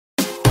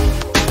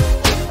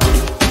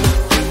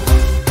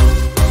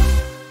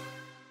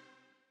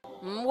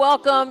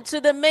Welcome to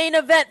the main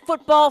event,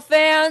 football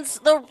fans.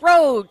 The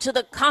road to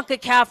the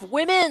CONCACAF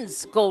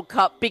Women's Gold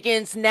Cup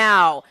begins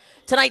now.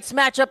 Tonight's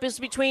matchup is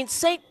between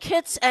St.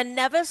 Kitts and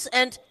Nevis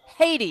and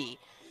Haiti.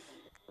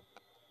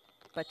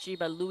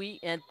 Bachiba Louis,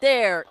 and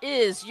there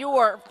is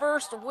your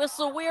first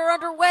whistle. We are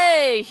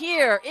underway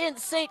here in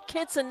St.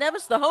 Kitts and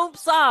Nevis, the home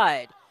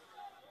side.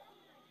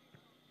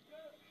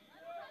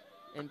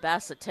 In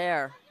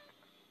Basseterre.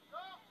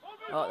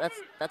 Oh,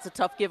 that's a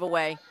tough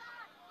giveaway.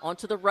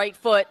 Onto the right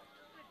foot.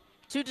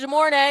 To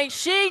Dumornay.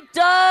 She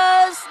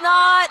does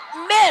not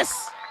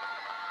miss.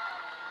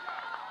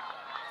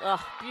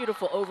 Oh,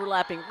 beautiful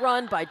overlapping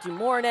run by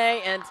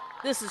Dumornay, and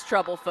this is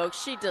trouble,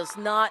 folks. She does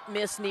not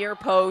miss near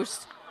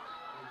post.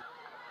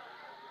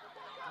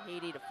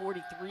 80 to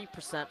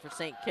 43% for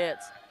St.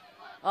 Kitts.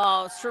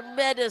 Oh,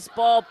 tremendous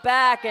ball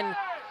back, and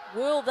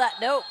will that,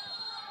 nope.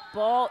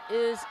 Ball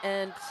is,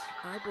 and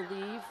I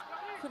believe,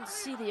 couldn't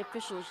see the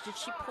officials. Did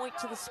she point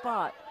to the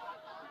spot?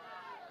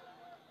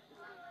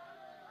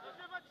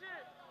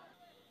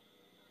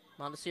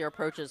 Mondesir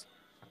approaches.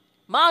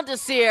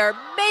 Mondesir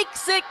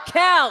makes it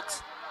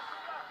count.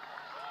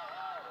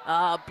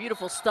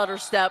 Beautiful stutter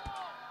step.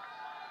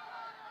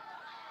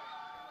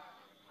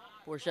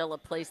 Borgella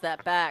plays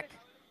that back.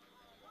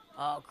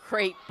 Oh,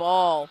 great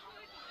ball.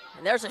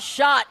 And there's a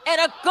shot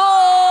and a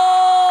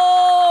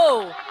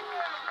goal!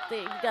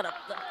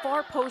 The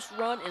far post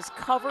run is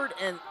covered,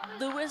 and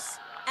Lewis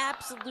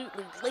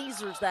absolutely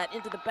lasers that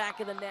into the back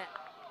of the net.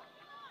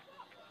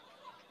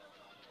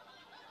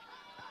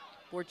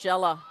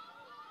 Borgella.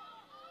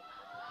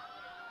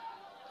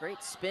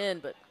 Great spin,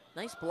 but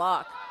nice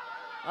block.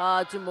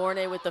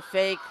 Dumornay with the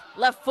fake.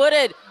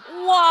 Left-footed.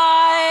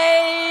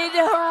 Wide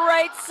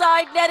right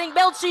side netting.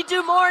 Melchie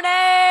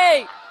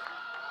Dumornay.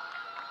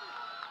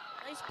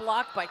 Nice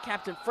block by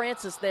Captain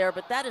Francis there,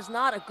 but that is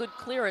not a good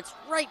clearance.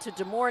 Right to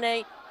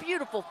Dumornay.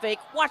 Beautiful fake.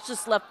 Watch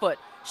this left foot.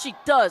 She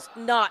does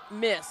not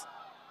miss.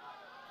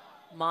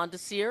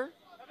 Mondesir.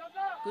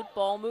 Good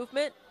ball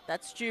movement.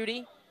 That's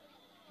Judy.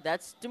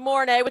 That's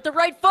Dumornay with the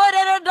right foot,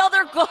 and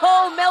another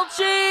goal.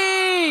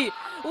 Melchie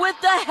with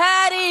the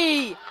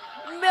Hattie.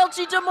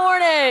 Melchie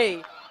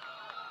Dumornay.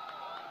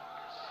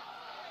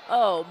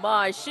 Oh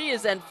my, she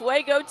is en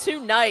fuego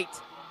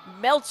tonight.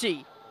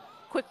 Melchie.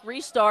 Quick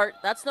restart.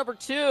 That's number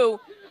 2.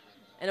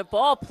 And a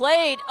ball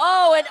played.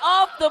 Oh, and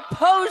off the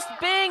post.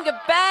 Bing, a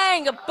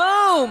bang, a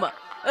boom.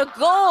 A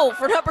goal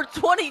for number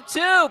 22,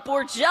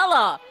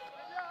 Borgella.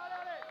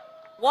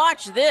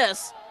 Watch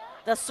this.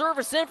 The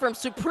service in from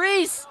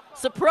Surprise.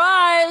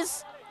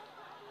 Surprise!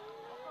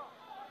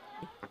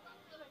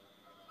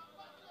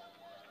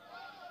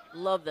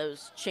 Love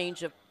those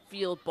change of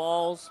field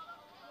balls.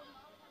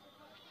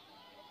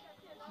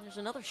 There's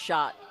another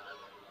shot.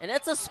 And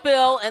it's a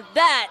spill, and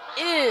that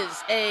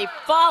is a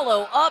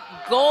follow-up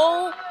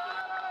goal.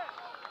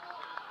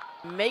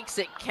 Makes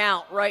it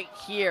count right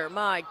here.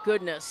 My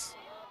goodness.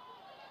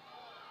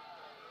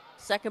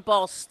 Second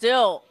ball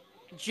still.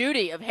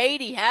 Judy of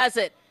Haiti has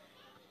it.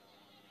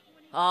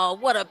 Oh,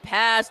 what a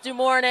pass,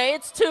 Dumornay.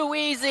 It's too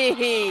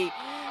easy.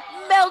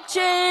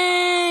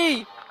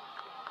 Melchie!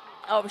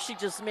 Oh, she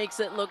just makes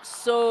it look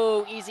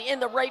so easy. In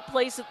the right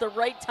place at the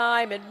right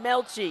time, and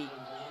Melchie.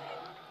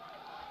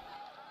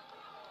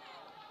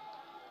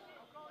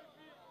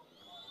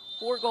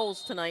 Four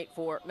goals tonight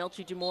for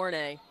Melchie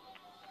Dumornay.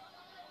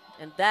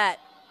 And that,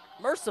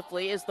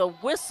 mercifully, is the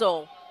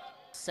whistle.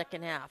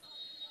 Second half.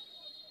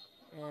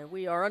 And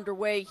we are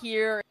underway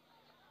here.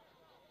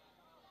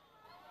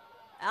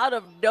 Out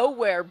of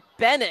nowhere,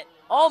 Bennett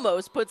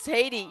almost puts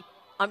St.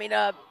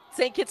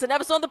 Kitts and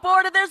Nevis on the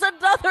board, and there's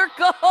another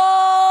goal!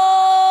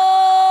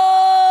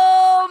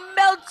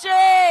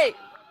 Melchie!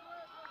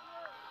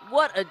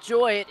 What a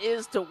joy it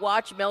is to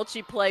watch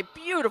Melchie play.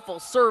 Beautiful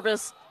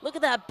service. Look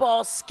at that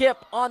ball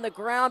skip on the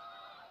ground.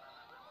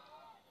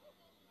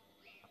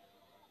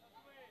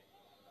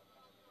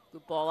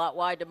 Good ball out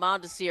wide to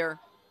Mondesir.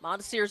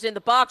 Mondesir's in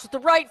the box with the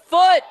right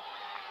foot.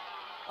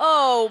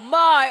 Oh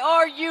my,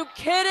 are you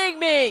kidding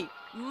me?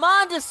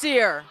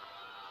 Mondesir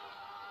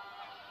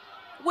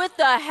with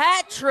the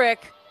hat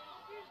trick.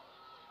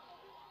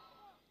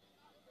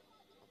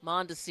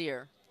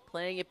 Mondesir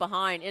playing it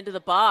behind into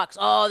the box.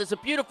 Oh, there's a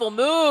beautiful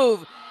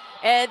move.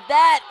 And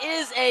that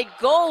is a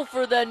goal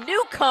for the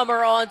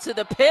newcomer onto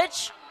the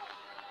pitch.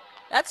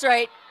 That's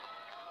right.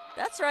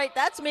 That's right.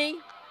 That's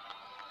me.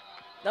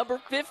 Number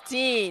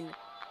 15,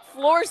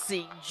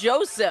 Florcy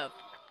Joseph.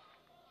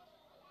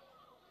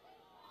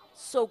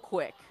 So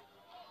quick.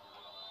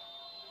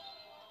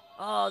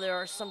 Oh, there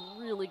are some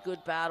really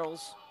good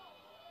battles.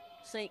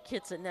 St.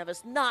 Kitts and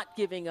Nevis not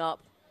giving up.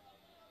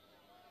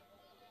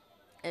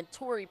 And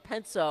Tori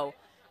Penso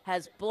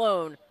has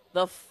blown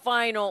the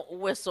final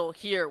whistle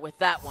here with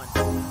that one.